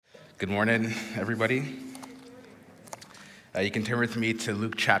Good morning, everybody. You can turn with me to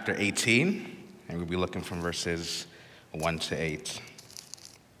Luke chapter 18, and we'll be looking from verses 1 to 8.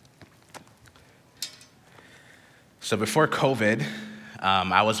 So before COVID,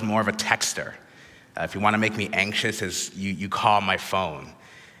 I was more of a texter. If you want to make me anxious, you call my phone.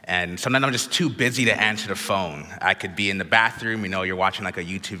 And sometimes I'm just too busy to answer the phone. I could be in the bathroom, you're watching like a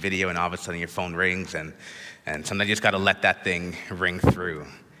YouTube video, and all of a sudden your phone rings, and sometimes you just got to let that thing ring through.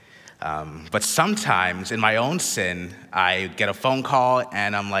 But sometimes in my own sin, I get a phone call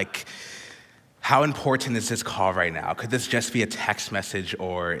and I'm like, how important is this call right now? Could this just be a text message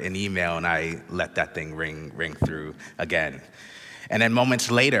or an email? And I let that thing ring through again. And then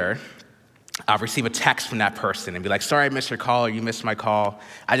moments later, I'll receive a text from that person and be like, sorry I missed your call, or you missed my call.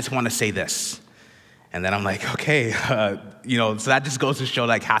 I just want to say this. And then I'm like, okay, so that just goes to show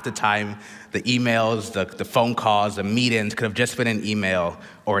like half the time the emails, the phone calls, the meetings could have just been an email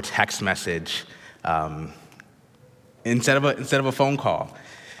or a text message instead of a phone call.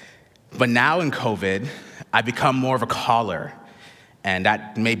 But now in COVID, I become more of a caller, and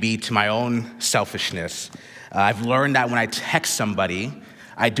that may be to my own selfishness. I've learned that when I text somebody,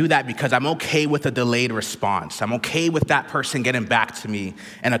 I do that because I'm okay with a delayed response. I'm okay with that person getting back to me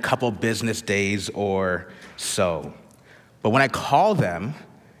in a couple business days or so. But when I call them,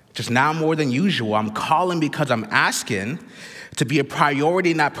 just now more than usual, I'm calling because I'm asking to be a priority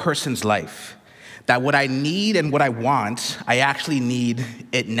in that person's life. That what I need and what I want, I actually need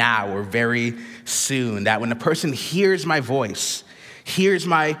it now or very soon. That when the person hears my voice, hears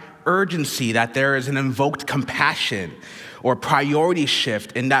my urgency, that there is an invoked compassion or priority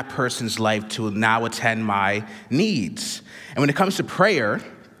shift in that person's life to now attend my needs. And when it comes to prayer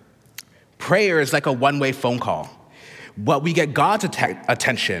is like a one-way phone call. But we get God's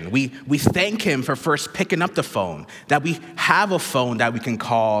attention. We thank him for first picking up the phone, that we have a phone that we can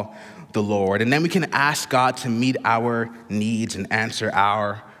call the Lord. And then we can ask God to meet our needs and answer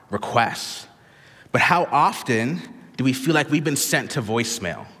our requests. But how often do we feel like we've been sent to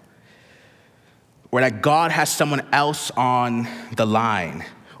voicemail? Or that God has someone else on the line,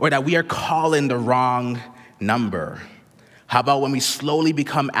 or that we are calling the wrong number? How about when we slowly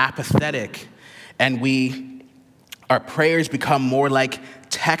become apathetic and our prayers become more like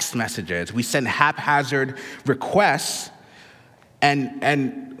text messages? We send haphazard requests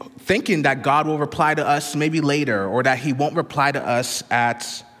and thinking that God will reply to us maybe later, or that he won't reply to us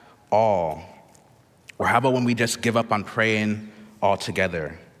at all. Or how about when we just give up on praying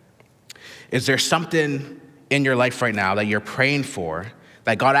altogether? Is there something in your life right now that you're praying for,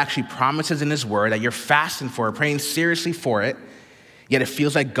 that God actually promises in his word, that you're fasting for, praying seriously for it, yet it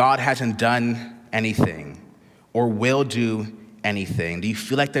feels like God hasn't done anything or will do anything? Do you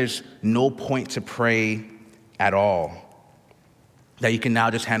feel like there's no point to pray at all? That you can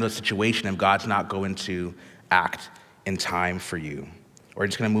now just handle the situation if God's not going to act in time for you? Or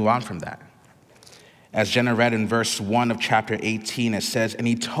just going to move on from that? As Jenna read in verse 1 of chapter 18, it says, and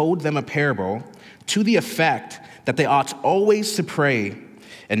he told them a parable to the effect that they ought always to pray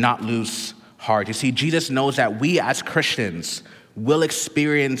and not lose heart. You see, Jesus knows that we as Christians will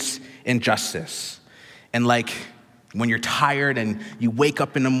experience injustice. And like when you're tired and you wake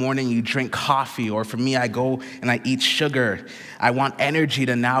up in the morning, you drink coffee, or for me, I go and I eat sugar. I want energy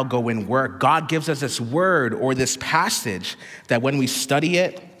to now go and work. God gives us this word or this passage that when we study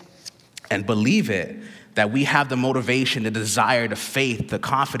it and believe it, that we have the motivation, the desire, the faith, the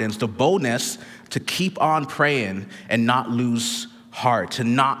confidence, the boldness to keep on praying and not lose heart, to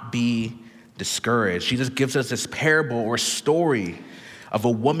not be discouraged. Jesus gives us this parable or story of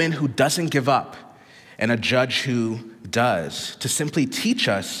a woman who doesn't give up and a judge who does, to simply teach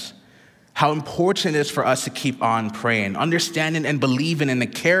us how important it is for us to keep on praying, understanding and believing in the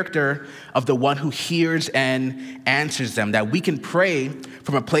character of the one who hears and answers them, that we can pray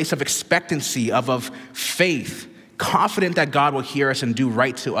from a place of expectancy, of faith, confident that God will hear us and do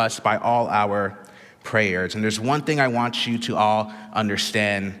right to us by all our prayers. And there's one thing I want you to all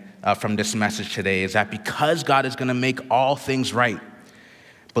understand from this message today, is that because God is going to make all things right,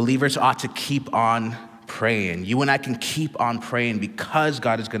 believers ought to keep on praying. You and I can keep on praying because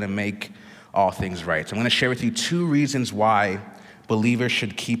God is going to make all things right. So I'm going to share with you 2 reasons why believers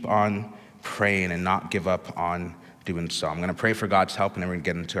should keep on praying and not give up on doing so. I'm going to pray for God's help, and then we're going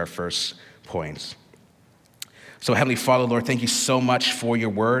to get into our first points. So Heavenly Father, Lord, thank you so much for your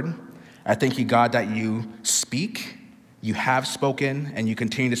word. I thank you, God, that you speak, you have spoken, and you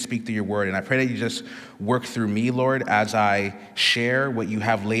continue to speak through your word. And I pray that you just work through me, Lord, as I share what you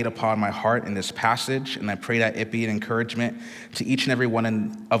have laid upon my heart in this passage. And I pray that it be an encouragement to each and every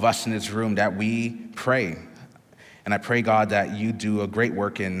one of us in this room, that we pray And I pray, God, that you do a great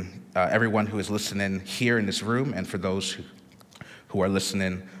work in everyone who is listening here in this room and for those who are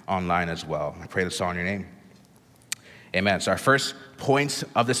listening online as well. I pray this all in your name. Amen. So our first point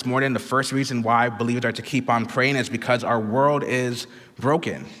of this morning, the first reason why believers are to keep on praying is because our world is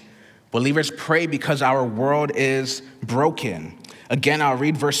broken. Believers pray because our world is broken. Again, I'll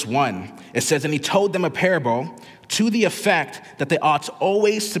read verse 1. It says, "And he told them a parable to the effect that they ought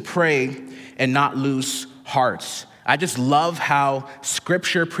always to pray and not lose hearts." I just love how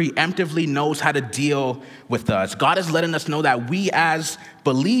Scripture preemptively knows how to deal with us. God is letting us know that we as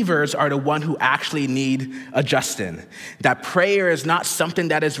believers are the one who actually need adjusting. That prayer is not something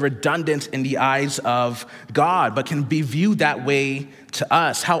that is redundant in the eyes of God, but can be viewed that way to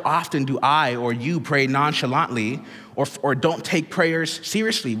us. How often do I or you pray nonchalantly or don't take prayers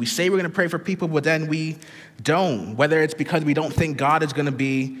seriously? We say we're going to pray for people, but then we don't. Whether it's because we don't think God is going to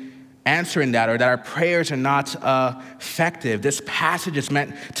be answering that or that our prayers are not effective. This passage is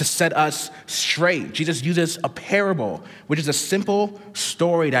meant to set us straight. Jesus uses a parable, which is a simple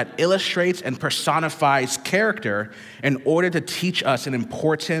story that illustrates and personifies character in order to teach us an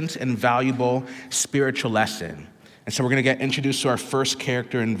important and valuable spiritual lesson. And so we're going to get introduced to our first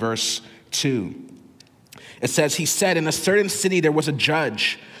character in verse 2. It says, "He said, in a certain city there was a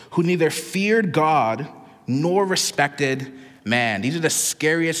judge who neither feared God nor respected man." These are the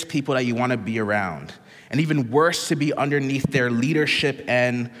scariest people that you want to be around. And even worse, to be underneath their leadership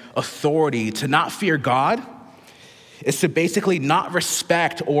and authority. To not fear God is to basically not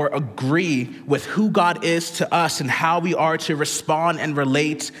respect or agree with who God is to us and how we are to respond and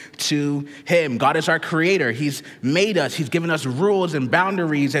relate to him. God is our creator. He's made us. He's given us rules and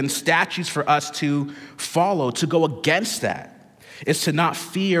boundaries and statutes for us to follow. To go against that is to not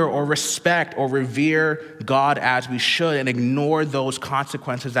fear or respect or revere God as we should and ignore those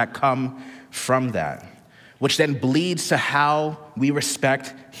consequences that come from that, which then bleeds to how we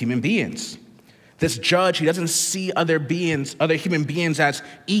respect human beings. This judge, he doesn't see other human beings as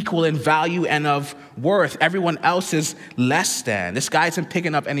equal in value and of worth. Everyone else is less than. This guy isn't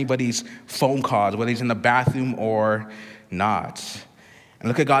picking up anybody's phone calls, whether he's in the bathroom or not. And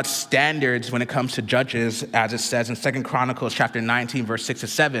look at God's standards when it comes to judges, as it says in 2 Chronicles chapter 19, verse 6 to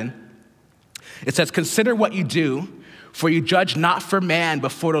 7. It says, "Consider what you do, for you judge not for man,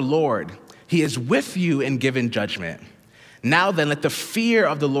 but for the Lord. He is with you in giving judgment. Now then, let the fear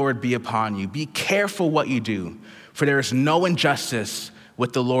of the Lord be upon you. Be careful what you do, for there is no injustice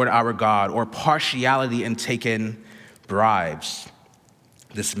with the Lord our God, or partiality in taking bribes."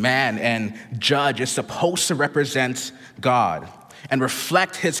 This man and judge is supposed to represent God and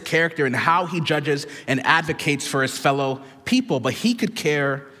reflect his character and how he judges and advocates for his fellow people, but he could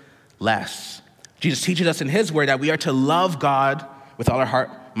care less. Jesus teaches us in his word that we are to love God with all our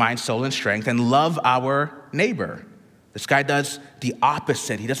heart, mind, soul, and strength, and love our neighbor. This guy does the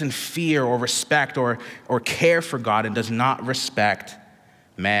opposite. He doesn't fear or respect or care for God and does not respect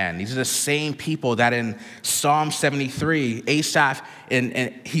man. These are the same people that in Psalm 73, Asaph,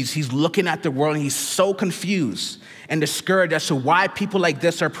 and he's looking at the world and he's so confused and discouraged as to why people like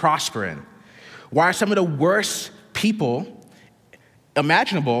this are prospering. Why are some of the worst people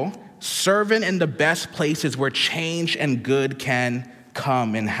imaginable serving in the best places where change and good can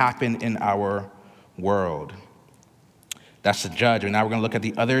come and happen in our world? That's the judge. And now we're going to look at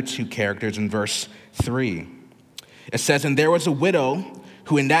the other two characters in verse 3. It says, "And there was a widow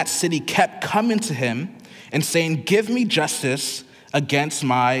who in that city kept coming to him and saying, 'Give me justice against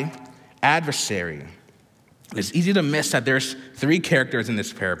my adversary.'" It's easy to miss that there's three characters in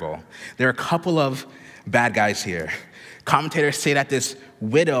this parable. There are a couple of bad guys here. Commentators say that this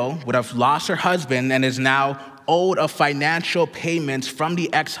widow would have lost her husband and is now owed a financial payment from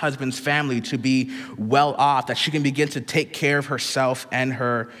the ex-husband's family to be well off, that she can begin to take care of herself and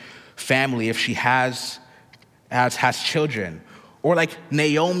her family if she has children. Or like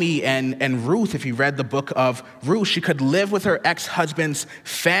Naomi and Ruth, if you read the book of Ruth, she could live with her ex-husband's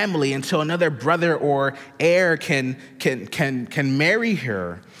family until another brother or heir can marry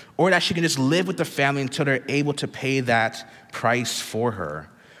her, or that she can just live with the family until they're able to pay that price for her.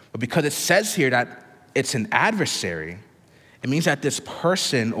 But because it says here that it's an adversary, it means that this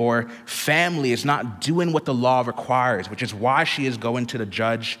person or family is not doing what the law requires, which is why she is going to the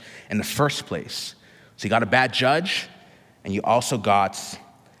judge in the first place. So you got a bad judge, and you also got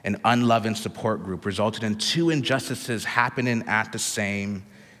an unloving support group, resulting in two injustices happening at the same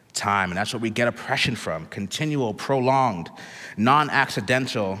time. And that's what we get oppression from: continual, prolonged,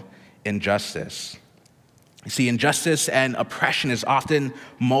 non-accidental injustice. You see, injustice and oppression is often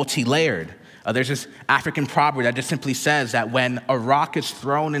multi-layered. There's this African proverb that just simply says that when a rock is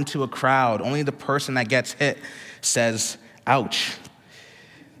thrown into a crowd, only the person that gets hit says, ouch.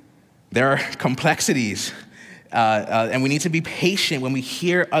 There are complexities, and we need to be patient when we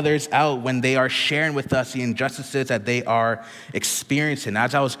hear others out when they are sharing with us the injustices that they are experiencing.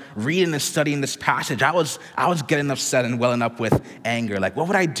 As I was reading and studying this passage, I was getting upset and welling up with anger. Like, what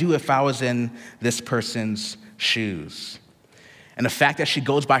would I do if I was in this person's shoes? And the fact that she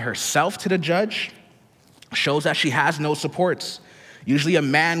goes by herself to the judge shows that she has no supports. Usually a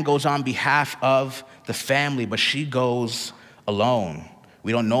man goes on behalf of the family, but she goes alone.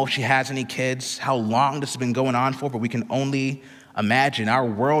 We don't know if she has any kids, how long this has been going on for, but we can only imagine. Our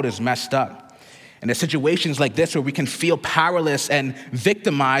world is messed up. And there's situations like this where we can feel powerless and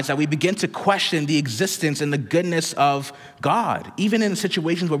victimized, that we begin to question the existence and the goodness of God, even in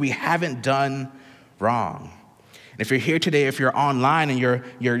situations where we haven't done wrong. And if you're here today, if you're online and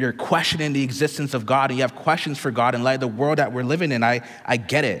you're questioning the existence of God and you have questions for God in light of the world that we're living in, I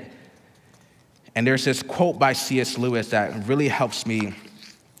get it. And there's this quote by C.S. Lewis that really helps me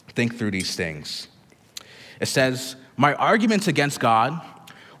think through these things. It says, "My argument against God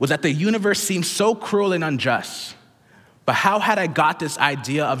was that the universe seemed so cruel and unjust. But how had I got this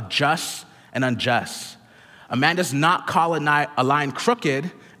idea of just and unjust? A man does not call a line crooked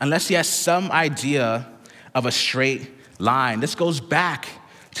unless he has some idea of a straight line." This goes back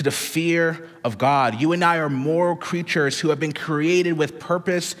to the fear of God. You and I are moral creatures who have been created with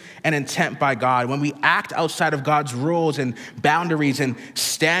purpose and intent by God. When we act outside of God's rules and boundaries and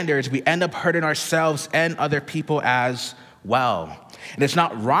standards, we end up hurting ourselves and other people as well. And it's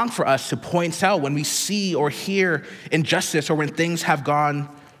not wrong for us to point out when we see or hear injustice or when things have gone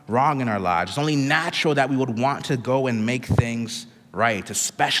wrong in our lives. It's only natural that we would want to go and make things right,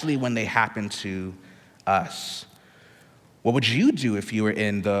 especially when they happen to us. What would you do if you were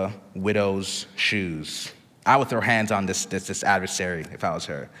in the widow's shoes? I would throw hands on this adversary if I was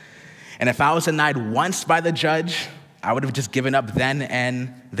her. And if I was denied once by the judge, I would have just given up then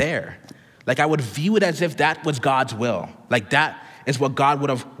and there. Like, I would view it as if that was God's will. Like, that is what God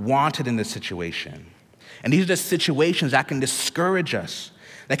would have wanted in this situation. And these are the situations that can discourage us,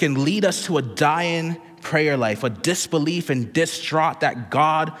 that can lead us to a dying prayer life, a disbelief and distraught that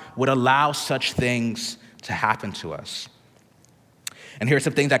God would allow such things to happen to us. And here's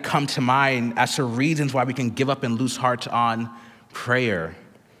some things that come to mind as to reasons why we can give up and lose heart on prayer.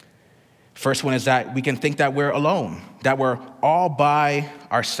 First one is that we can think that we're alone, that we're all by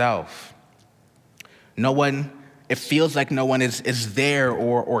ourselves. It feels like no one is there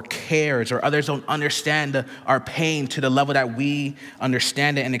or cares, or others don't understand our pain to the level that we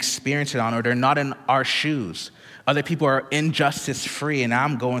understand it and experience it on, or they're not in our shoes. Other people are injustice free, and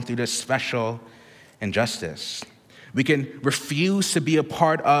I'm going through this special injustice. We can refuse to be a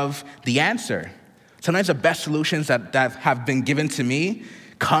part of the answer. Sometimes the best solutions that have been given to me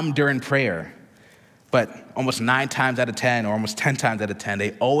come during prayer. But almost 9 times out of 10, or almost 10 times out of 10,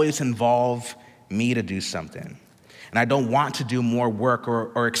 they always involve me to do something. And I don't want to do more work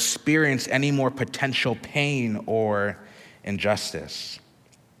or experience any more potential pain or injustice.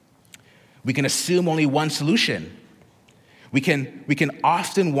 We can assume only one solution. We can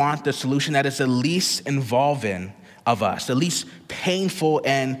often want the solution that is the least involving of us, the least painful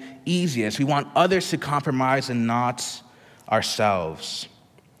and easiest. We want others to compromise and not ourselves.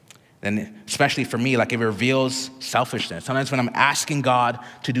 And especially for me, like, it reveals selfishness. Sometimes when I'm asking God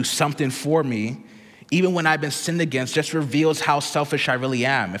to do something for me, even when I've been sinned against, just reveals how selfish I really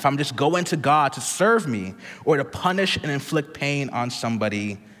am. If I'm just going to God to serve me or to punish and inflict pain on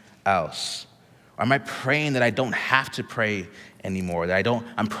somebody else. Or am I praying that I don't have to pray anymore?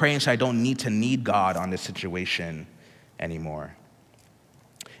 I'm praying so I don't need God on this situation anymore.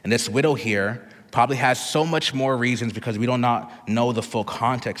 And this widow here probably has so much more reasons because we do not know the full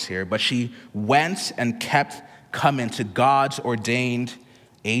context here, but she went and kept coming to God's ordained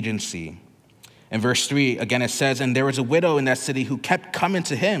agency. In verse 3, again, it says, "And there was a widow in that city who kept coming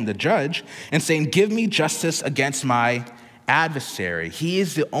to him, the judge, and saying, 'Give me justice against my adversary.'" He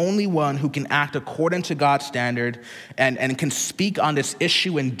is the only one who can act according to God's standard and can speak on this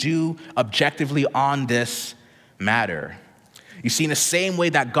issue and do objectively on this matter. You see, in the same way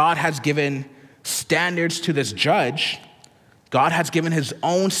that God has given standards to this judge, God has given his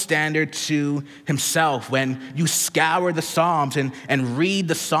own standard to himself. When you scour the Psalms and read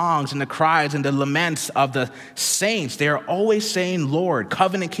the songs and the cries and the laments of the saints, they are always saying, "Lord,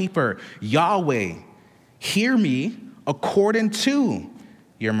 covenant keeper, Yahweh, hear me according to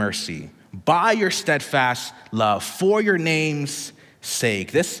your mercy, by your steadfast love, for your name's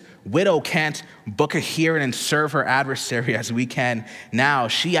sake." This widow can't book a hearing and serve her adversary as we can now.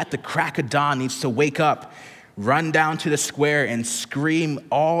 She, at the crack of dawn, needs to wake up, run down to the square and scream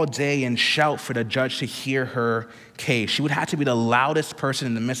all day and shout for the judge to hear her case. She would have to be the loudest person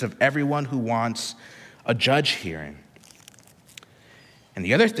in the midst of everyone who wants a judge hearing. And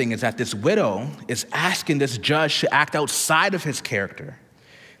the other thing is that this widow is asking this judge to act outside of his character.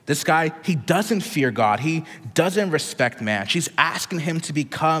 This guy, he doesn't fear God. He doesn't respect man. She's asking him to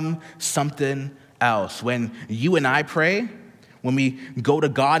become something else. When you and I pray, when we go to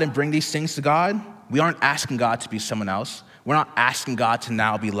God and bring these things to God, we aren't asking God to be someone else. We're not asking God to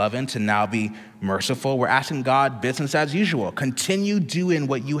now be loving, to now be merciful. We're asking God business as usual. Continue doing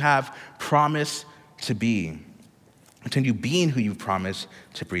what you have promised to be. Continue being who you've promised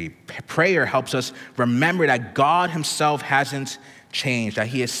to be. Prayer helps us remember that God himself hasn't changed, that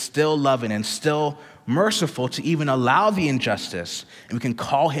he is still loving and still merciful to even allow the injustice, and we can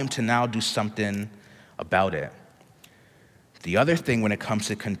call him to now do something about it. The other thing when it comes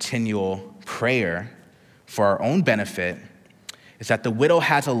to continual prayer for our own benefit is that the widow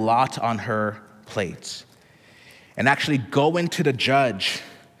has a lot on her plate. And actually going to the judge,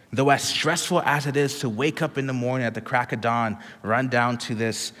 though as stressful as it is to wake up in the morning at the crack of dawn, run down to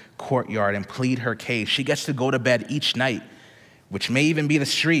this courtyard and plead her case, she gets to go to bed each night, which may even be the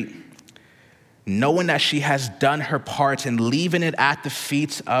street, knowing that she has done her part and leaving it at the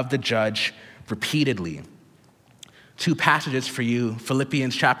feet of the judge repeatedly. Two passages for you.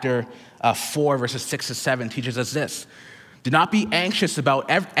 Philippians chapter 4, verses 6 to 7 teaches us this. Do not be anxious about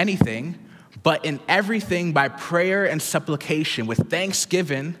anything, but in everything by prayer and supplication with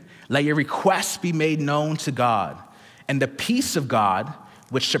thanksgiving, let your requests be made known to God. And the peace of God,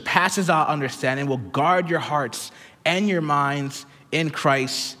 which surpasses all understanding, will guard your hearts and your minds in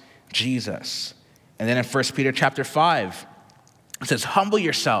Christ Jesus. And then in 1 Peter chapter 5, it says, humble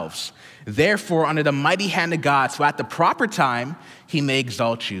yourselves, therefore, under the mighty hand of God, so at the proper time he may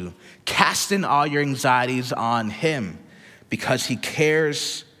exalt you, casting all your anxieties on him, because he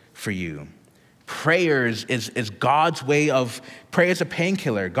cares for you. Prayer is God's way of, prayer is a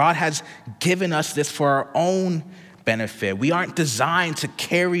painkiller. God has given us this for our own benefit. We aren't designed to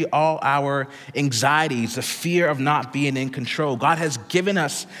carry all our anxieties, the fear of not being in control. God has given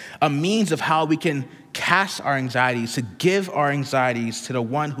us a means of how we can cast our anxieties, to give our anxieties to the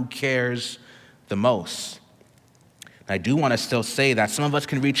one who cares the most. I do want to still say that some of us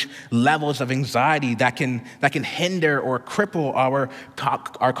can reach levels of anxiety that can hinder or cripple our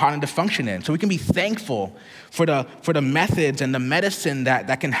cognitive functioning. So we can be thankful for the methods and the medicine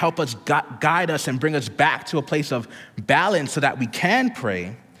that can help us guide us and bring us back to a place of balance so that we can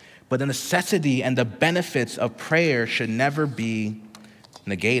pray. But the necessity and the benefits of prayer should never be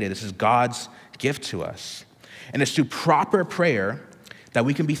negated. This is God's gift to us. And it's through proper prayer that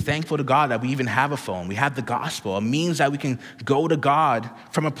we can be thankful to God that we even have a phone. We have the gospel. It means that we can go to God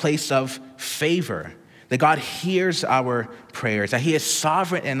from a place of favor, that God hears our prayers, that he is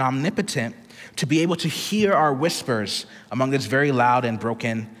sovereign and omnipotent to be able to hear our whispers among this very loud and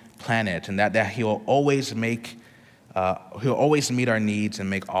broken planet, and that he'll always meet our needs and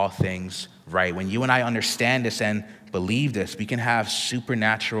make all things right. When you and I understand this and believe this, we can have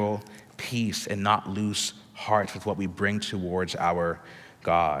supernatural peace and not lose heart with what we bring towards our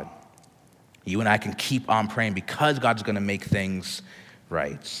God. You and I can keep on praying because God's going to make things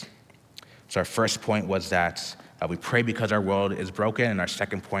right. So our first point was that we pray because our world is broken, and our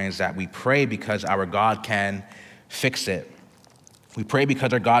second point is that we pray because our God can fix it. We pray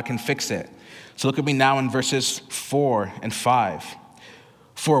because our God can fix it. So look at me now in verses 4 and 5.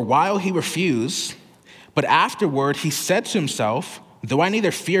 For a while he refused, but afterward he said to himself, though I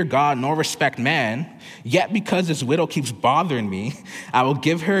neither fear God nor respect man, yet because this widow keeps bothering me, I will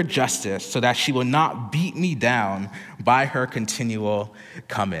give her justice so that she will not beat me down by her continual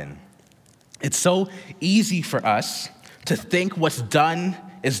coming. It's so easy for us to think what's done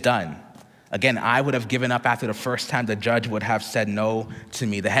is done. Again, I would have given up after the first time. The judge would have said no to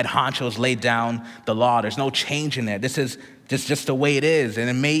me. The head honchos laid down the law. There's no change in it. This is just the way it is, and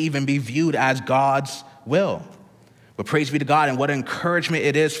it may even be viewed as God's will. But praise be to God, and what encouragement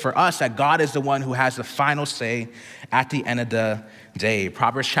it is for us that God is the one who has the final say at the end of the day.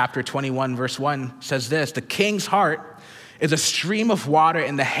 Proverbs chapter 21, verse 1 says this, the king's heart is a stream of water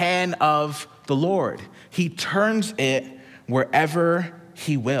in the hand of the Lord. He turns it wherever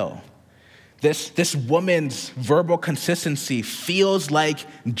he will. This woman's verbal consistency feels like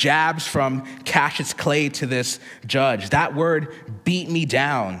jabs from Cassius Clay to this judge. That word, beat me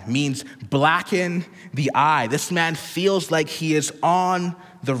down, means blacken the eye. This man feels like he is on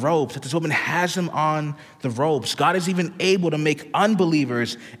the ropes, that this woman has him on the ropes. God is even able to make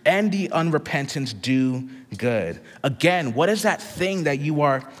unbelievers and the unrepentant do good. Again, what is that thing that you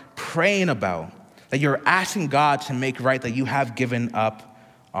are praying about? that you're asking God to make right that you have given up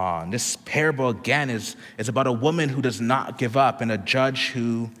on. This parable, again, is about a woman who does not give up and a judge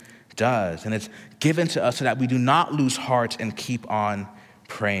who does. And it's given to us so that we do not lose heart and keep on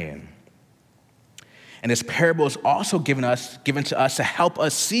praying. And this parable is also given to us to help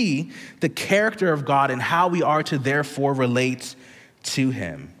us see the character of God and how we are to therefore relate to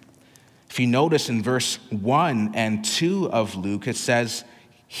him. If you notice in verse 1 and 2 of Luke, it says,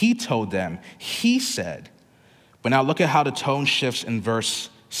 he told them, he said. But now look at how the tone shifts in verse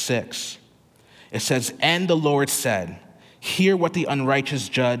 6. It says, and the Lord said, hear what the unrighteous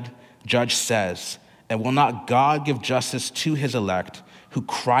judge says, and will not God give justice to his elect who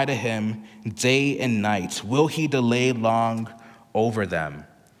cry to him day and night? Will he delay long over them?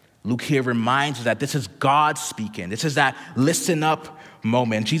 Luke here reminds us that this is God speaking. This is that listen up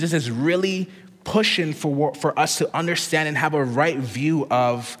moment. Jesus is really pushing for us to understand and have a right view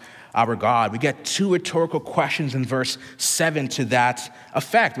of our God. We get two rhetorical questions in verse 7 to that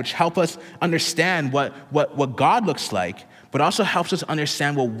effect, which help us understand what God looks like, but also helps us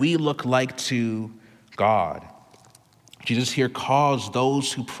understand what we look like to God. Jesus here calls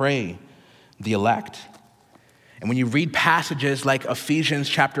those who pray the elect. And when you read passages like Ephesians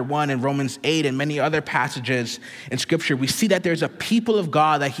chapter 1 and Romans 8 and many other passages in Scripture, we see that there's a people of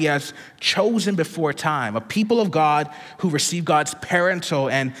God that he has chosen before time, a people of God who receive God's parental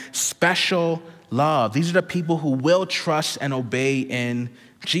and special love. These are the people who will trust and obey in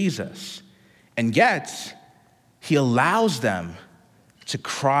Jesus. And yet, he allows them to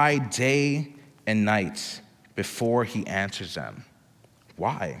cry day and night before he answers them.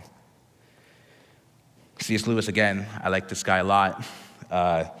 Why? C.S. Lewis, again, I like this guy a lot.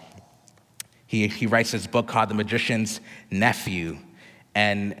 He writes this book called The Magician's Nephew.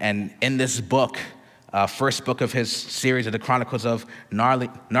 And in this book, first book of his series of the Chronicles of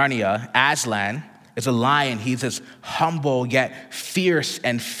Narnia, Aslan is a lion. He's this humble yet fierce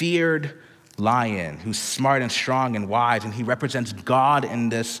and feared lion who's smart and strong and wise, and he represents God in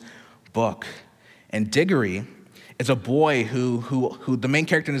this book. And Diggory is a boy who the main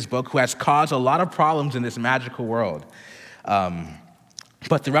character in this book, who has caused a lot of problems in this magical world.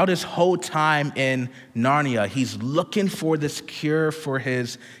 But throughout his whole time in Narnia, he's looking for this cure for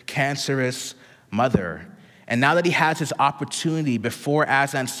his cancerous mother. And now that he has his opportunity before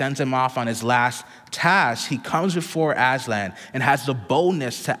Aslan sends him off on his last task, he comes before Aslan and has the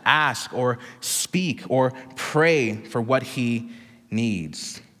boldness to ask or speak or pray for what he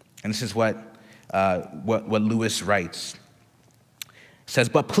needs. And this is what Lewis writes. It says,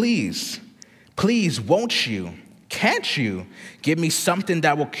 but please, won't you, can't you give me something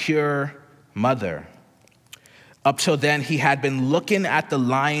that will cure mother? Up till then, he had been looking at the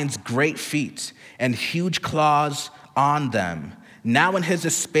lion's great feet and huge claws on them. Now in his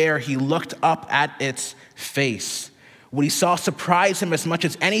despair, he looked up at its face. What he saw surprised him as much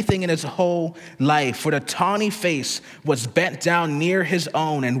as anything in his whole life, for the tawny face was bent down near his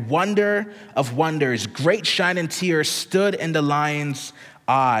own, and wonder of wonders, great shining tears stood in the lion's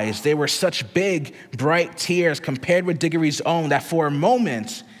eyes. They were such big, bright tears compared with Diggory's own that for a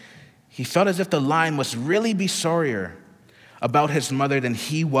moment, he felt as if the lion must really be sorrier about his mother than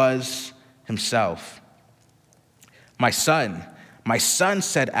he was himself. My son,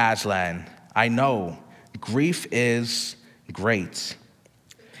 said Aslan, I know. Grief is great.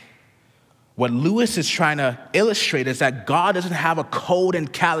 What Lewis is trying to illustrate is that God doesn't have a cold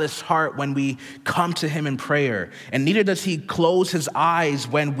and callous heart when we come to him in prayer, and neither does he close his eyes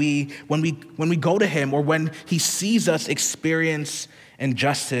when we go to him or when he sees us experience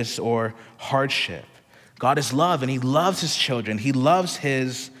injustice or hardship. God is love, and he loves his children. He loves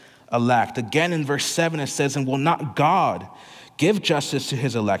his elect. Again, in verse 7, it says, and will not God give justice to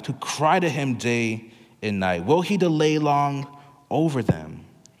his elect who cry to him day and night? Will he delay long over them?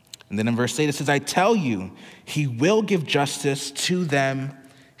 And then in verse 8 it says, I tell you, he will give justice to them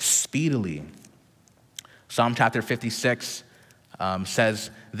speedily. Psalm chapter 56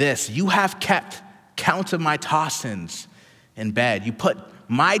 says this, you have kept count of my tossings in bed. You put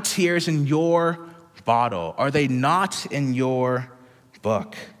my tears in your bottle. Are they not in your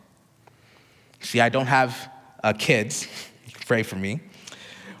book? See, I don't have kids. Pray for me.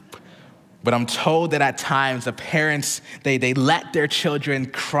 But I'm told that at times the parents, they let their children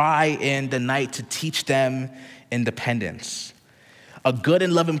cry in the night to teach them independence. A good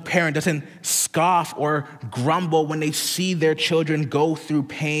and loving parent doesn't scoff or grumble when they see their children go through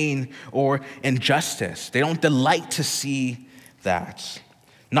pain or injustice. They don't delight to see that.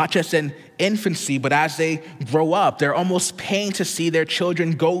 Not just in infancy, but as they grow up, they're almost pained to see their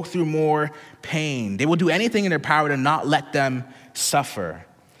children go through more pain. They will do anything in their power to not let them suffer.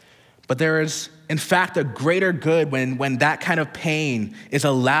 But there is in fact, a greater good when that kind of pain is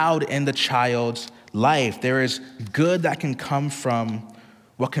allowed in the child's life. There is good that can come from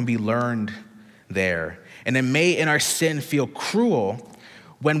what can be learned there. And it may, in our sin, feel cruel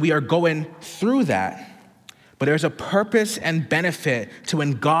when we are going through that. But there's a purpose and benefit to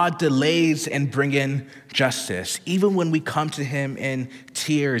when God delays in bringing justice, even when we come to him in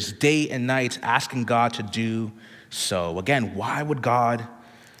tears day and night, asking God to do so. Again, why would God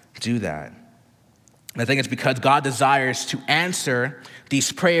do that? And I think it's because God desires to answer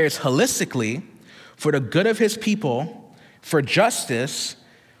these prayers holistically for the good of his people, for justice,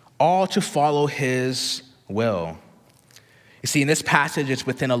 all to follow his will. You see, in this passage, it's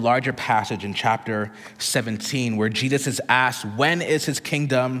within a larger passage in chapter 17 where Jesus is asked, when is his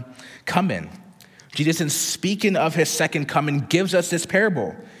kingdom coming? Jesus, in speaking of his second coming, gives us this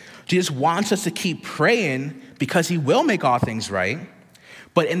parable. Jesus wants us to keep praying because he will make all things right,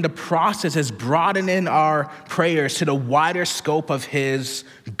 but in the process is broadening our prayers to the wider scope of his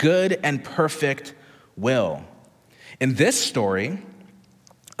good and perfect will. In this story,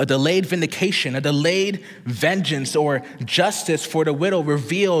 a delayed vindication, a delayed vengeance or justice for the widow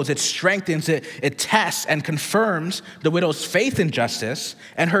reveals, it strengthens, it tests and confirms the widow's faith in justice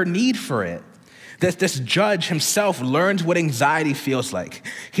and her need for it. This judge himself learns what anxiety feels like.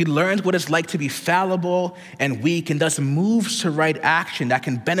 He learns what it's like to be fallible and weak and thus moves to right action that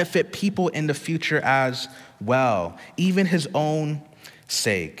can benefit people in the future as well, even his own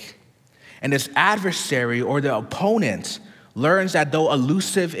sake. And this adversary or the opponent learns that though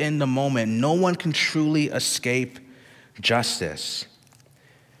elusive in the moment, no one can truly escape justice.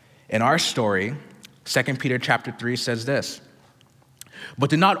 In our story, 2 Peter chapter 3 says this,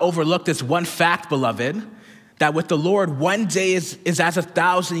 but do not overlook this one fact, beloved, that with the Lord, one day is as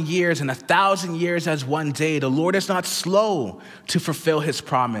 1,000 years, and 1,000 years as one day. The Lord is not slow to fulfill his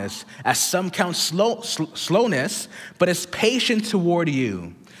promise, as some count slowness, but is patient toward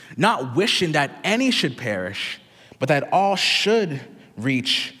you, not wishing that any should perish, but that all should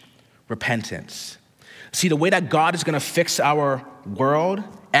reach repentance. See, the way that God is going to fix our world,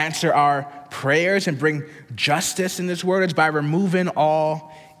 answer our prayers, and bring justice in this world is by removing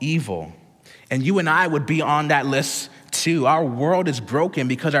all evil. And you and I would be on that list too. Our world is broken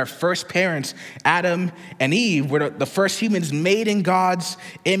because our first parents, Adam and Eve, were the first humans made in God's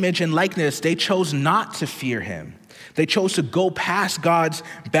image and likeness. They chose not to fear him. They chose to go past God's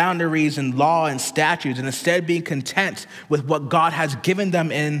boundaries and law and statutes, and instead being content with what God has given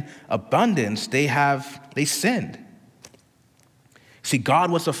them in abundance, they sinned. See, God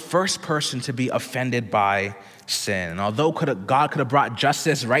was the first person to be offended by sin. And although God could have brought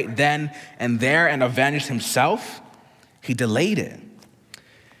justice right then and there and avenged himself, he delayed it.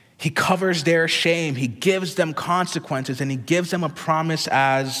 He covers their shame. He gives them consequences, and he gives them a promise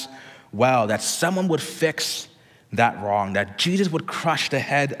as well that someone would fix that wrong, that Jesus would crush the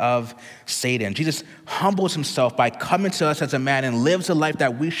head of Satan. Jesus humbles himself by coming to us as a man and lives a life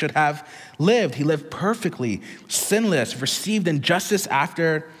that we should have lived. He lived perfectly, sinless, received injustice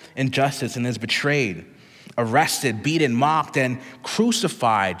after injustice, and is betrayed, arrested, beaten, mocked, and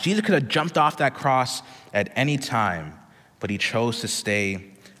crucified. Jesus could have jumped off that cross at any time, but he chose to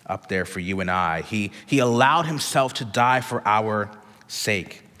stay up there for you and I. He allowed himself to die for our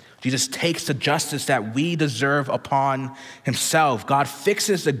sake. Jesus takes the justice that we deserve upon himself. God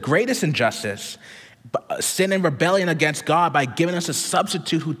fixes the greatest injustice, sin and rebellion against God, by giving us a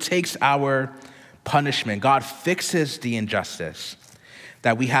substitute who takes our punishment. God fixes the injustice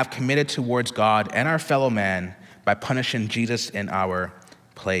that we have committed towards God and our fellow man by punishing Jesus in our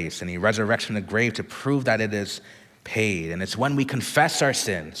place. And he resurrects from the grave to prove that it is paid. And it's when we confess our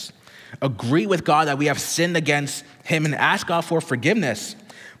sins, agree with God that we have sinned against him, and ask God for forgiveness,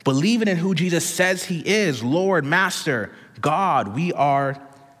 believing in who Jesus says he is, Lord, Master, God, we are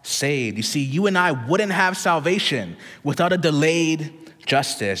saved. You see, you and I wouldn't have salvation without a delayed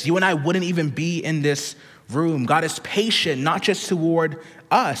justice. You and I wouldn't even be in this room. God is patient, not just toward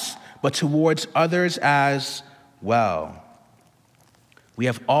us, but towards others as well. We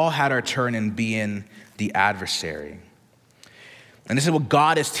have all had our turn in being the adversary. And this is what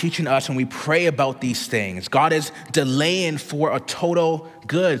God is teaching us when we pray about these things. God is delaying for a total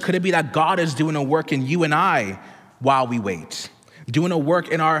good. Could it be that God is doing a work in you and I while we wait? Doing a work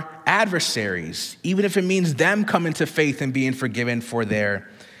in our adversaries, even if it means them coming to faith and being forgiven for their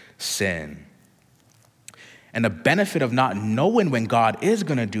sin. And the benefit of not knowing when God is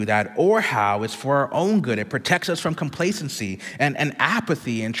going to do that or how is for our own good. It protects us from complacency and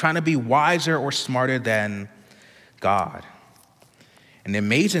apathy and trying to be wiser or smarter than God. And the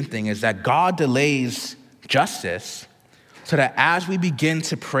amazing thing is that God delays justice so that as we begin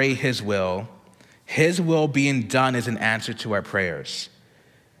to pray his will, His will being done is an answer to our prayers.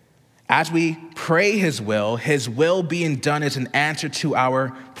 As we pray His will being done is an answer to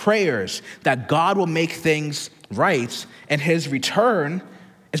our prayers, that God will make things right, and His return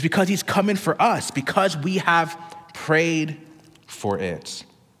is because He's coming for us, because we have prayed for it.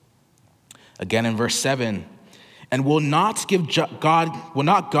 Again in verse 7, and will not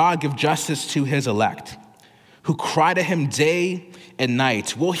God give justice to His elect, who cry to Him day and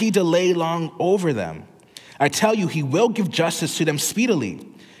night? Will He delay long over them? I tell you, He will give justice to them speedily.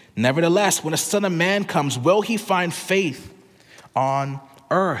 Nevertheless, when the Son of Man comes, will He find faith on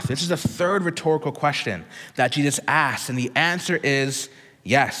earth? This is the third rhetorical question that Jesus asked, and the answer is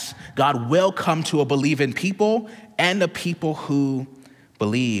yes. God will come to a believing people and a people who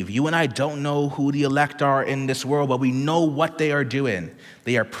believe. You and I don't know who the elect are in this world, but we know what they are doing.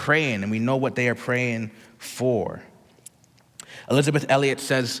 They are praying, and we know what they are praying for. Elizabeth Elliot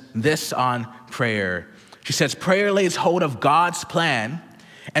says this on prayer. She says, prayer lays hold of God's plan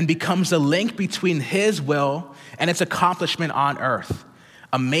and becomes a link between His will and its accomplishment on earth.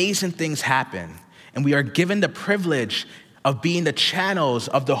 Amazing things happen, and we are given the privilege of being the channels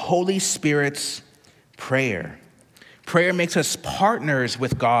of the Holy Spirit's prayer. Prayer makes us partners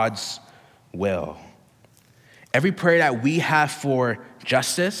with God's will. Every prayer that we have for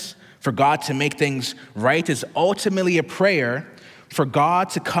justice, for God to make things right, is ultimately a prayer for God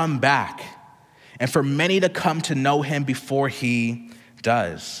to come back and for many to come to know Him before He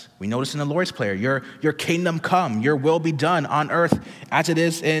does. We notice in the Lord's Prayer, your kingdom come, your will be done on earth as it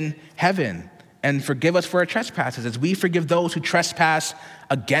is in heaven. And forgive us for our trespasses as we forgive those who trespass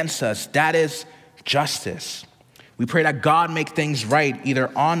against us. That is justice. We pray that God make things right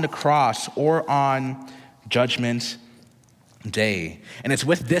either on the cross or on Judgment Day. And it's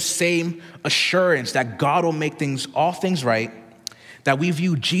with this same assurance that God will make all things right, that we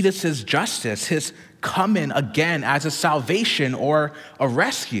view Jesus' justice, His coming again, as a salvation or a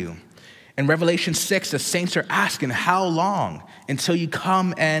rescue. In Revelation 6, the saints are asking, how long until you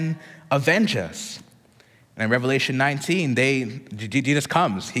come and avenge us? And in Revelation 19, Jesus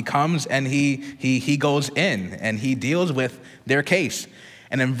comes. He comes and he goes in and He deals with their case.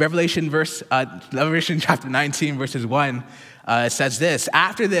 And in Revelation chapter 19, verses 1, it says this: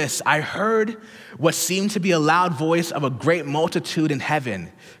 after this, I heard what seemed to be a loud voice of a great multitude in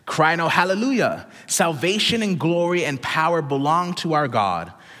heaven, crying out, hallelujah! Salvation and glory and power belong to our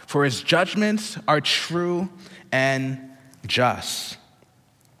God, for His judgments are true and just.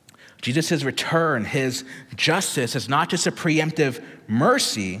 Jesus' return, His justice, is not just a preemptive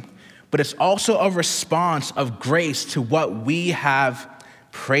mercy, but it's also a response of grace to what we have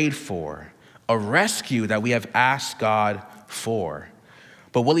prayed for, a rescue that we have asked God for.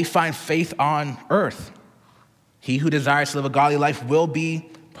 But will He find faith on earth? He who desires to live a godly life will be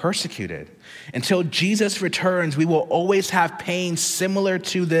persecuted. Until Jesus returns, we will always have pain similar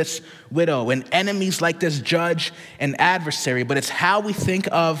to this widow and enemies like this judge and adversary. But it's how we think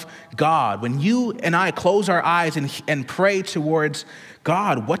of God. When you and I close our eyes and pray towards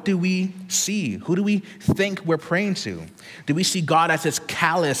God, what do we see? Who do we think we're praying to? Do we see God as this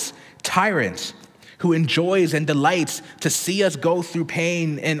callous tyrant who enjoys and delights to see us go through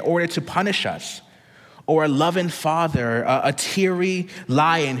pain in order to punish us? Or a loving father, a teary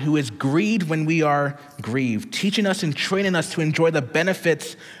lion who is grieved when we are grieved, teaching us and training us to enjoy the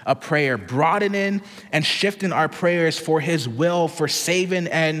benefits of prayer, broadening and shifting our prayers for His will, for saving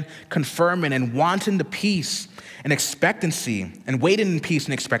and confirming and wanting the peace and expectancy and waiting in peace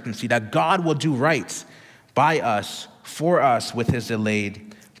and expectancy that God will do right by us, for us, with His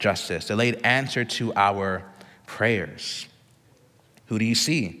delayed justice, delayed answer to our prayers. Who do you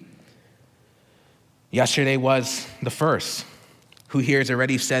see? Yesterday was the first. Who here has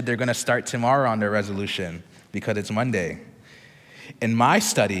already said they're going to start tomorrow on their resolution because it's Monday? In my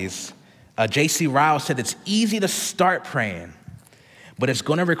studies, J.C. Ryle said it's easy to start praying, but it's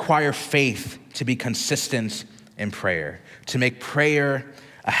going to require faith to be consistent in prayer, to make prayer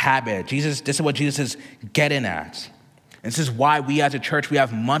a habit. This is what Jesus is getting at. And this is why we as a church, we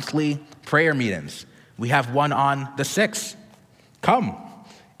have monthly prayer meetings. We have one on the 6th. Come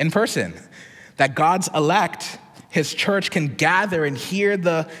in person. That God's elect, His church, can gather and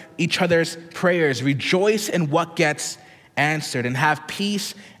hear each other's prayers, rejoice in what gets answered, and have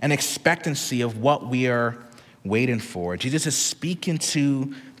peace and expectancy of what we are waiting for. Jesus is speaking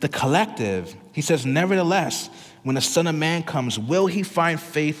to the collective. He says, nevertheless, when the Son of Man comes, will He find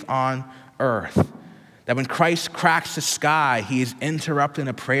faith on earth? That when Christ cracks the sky, He is interrupting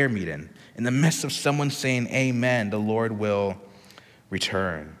a prayer meeting. In the midst of someone saying, amen, the Lord will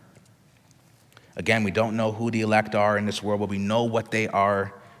return. Again, we don't know who the elect are in this world, but we know what they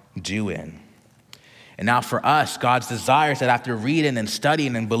are doing. And now for us, God's desire is that after reading and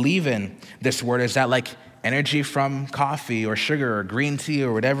studying and believing this word, is that like energy from coffee or sugar or green tea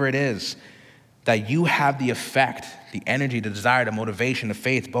or whatever it is, that you have the effect, the energy, the desire, the motivation, the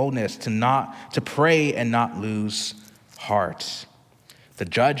faith, boldness to pray and not lose heart. The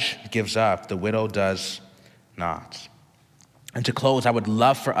judge gives up, the widow does not. And to close, I would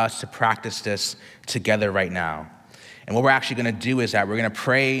love for us to practice this together right now. And what we're actually going to do is that we're going to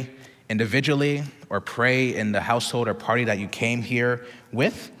pray individually or pray in the household or party that you came here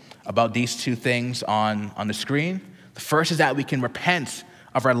with about these two things on the screen. The first is that we can repent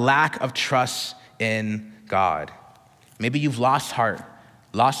of our lack of trust in God. Maybe you've lost heart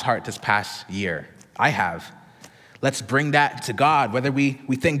this past year. I have. Let's bring that to God. Whether we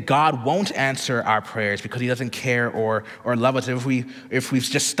think God won't answer our prayers because he doesn't care or love us, if we've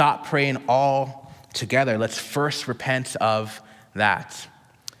just stopped praying all together, let's first repent of that.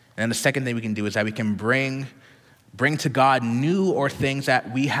 And then the second thing we can do is that we can bring to God new or things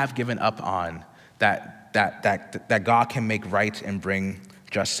that we have given up on, that God can make right and bring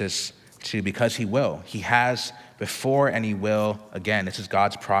justice to, because he will. He has before and he will again. This is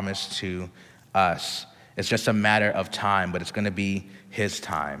God's promise to us. It's just a matter of time, but it's going to be his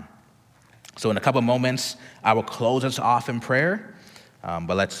time. So in a couple moments, I will close us off in prayer,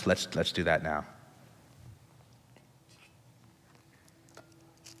 but let's do that now.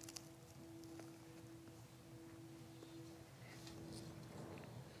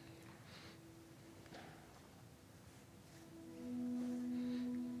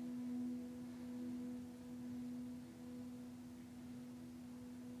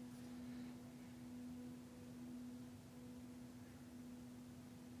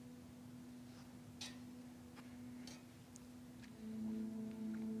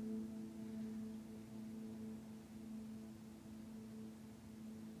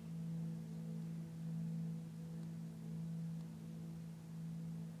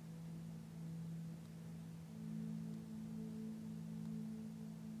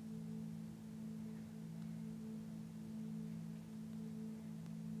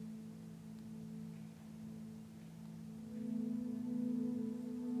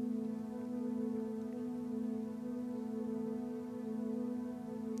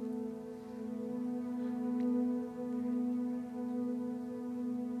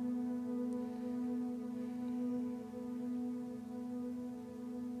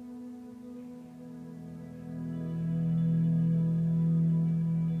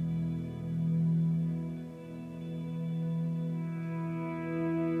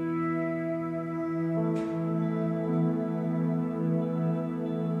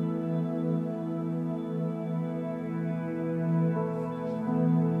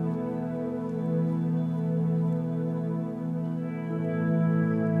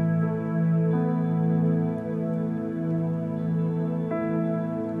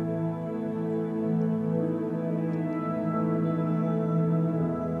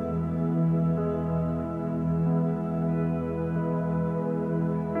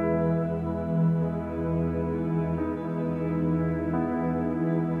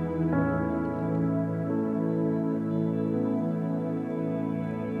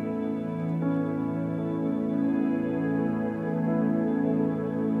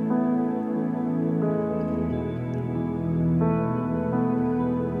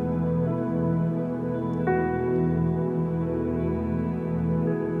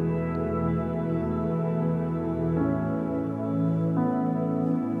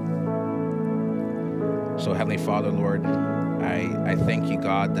 So Heavenly Father, Lord, I thank you,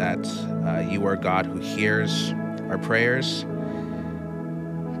 God, that you are God who hears our prayers,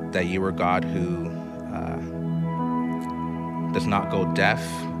 that you are God who does not go deaf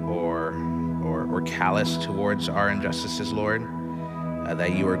or callous towards our injustices, Lord,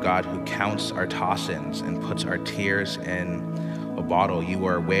 that you are God who counts our tossings and puts our tears in a bottle. You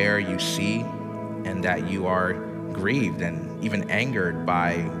are aware, you see, and that you are grieved and even angered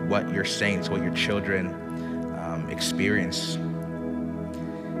by what your saints, what your children experience.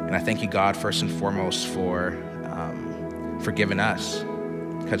 And I thank you, God, first and foremost for forgiving us,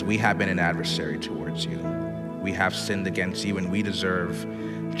 because we have been an adversary towards you. We have sinned against you and we deserve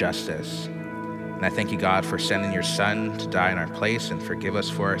justice. And I thank you, God, for sending your Son to die in our place and forgive us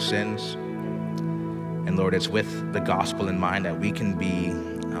for our sins. And Lord, it's with the gospel in mind that we can be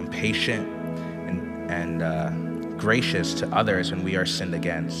patient and gracious to others when we are sinned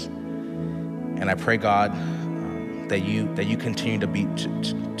against. And I pray, God, that you continue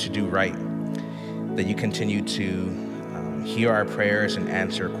to do right, that you continue to hear our prayers and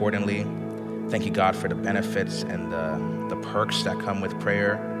answer accordingly. Thank you, God, for the benefits and the perks that come with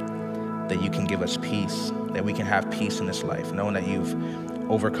prayer, that you can give us peace, that we can have peace in this life, knowing that you've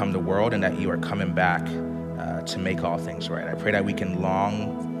overcome the world and that you are coming back to make all things right. I pray that we can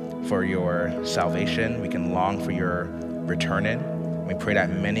long for your salvation. We can long for your returning. We pray that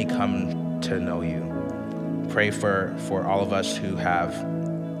many come to know you. Pray for all of us who have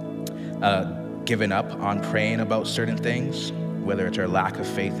given up on praying about certain things, whether it's our lack of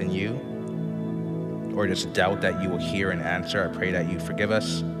faith in you or just doubt that you will hear and answer. I pray that you forgive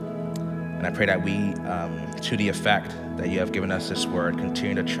us. And I pray that we, to the effect that you have given us this word,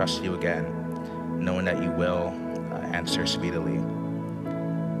 continue to trust you again, knowing that you will answer speedily.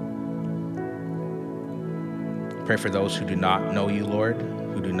 Pray for those who do not know you, Lord,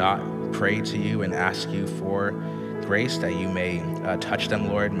 who do not pray to you and ask you for grace, that you may touch them,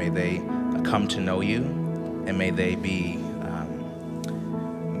 Lord. May they come to know you, and may they be,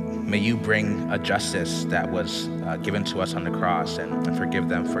 may you bring a justice that was given to us on the cross and forgive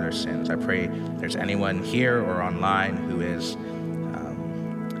them for their sins. I pray there's anyone here or online who is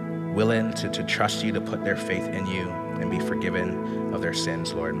willing to trust you, to put their faith in you and be forgiven of their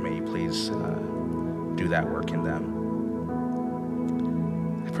sins, Lord. May you please do that work in them.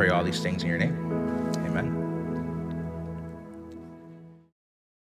 I pray all these things in your name.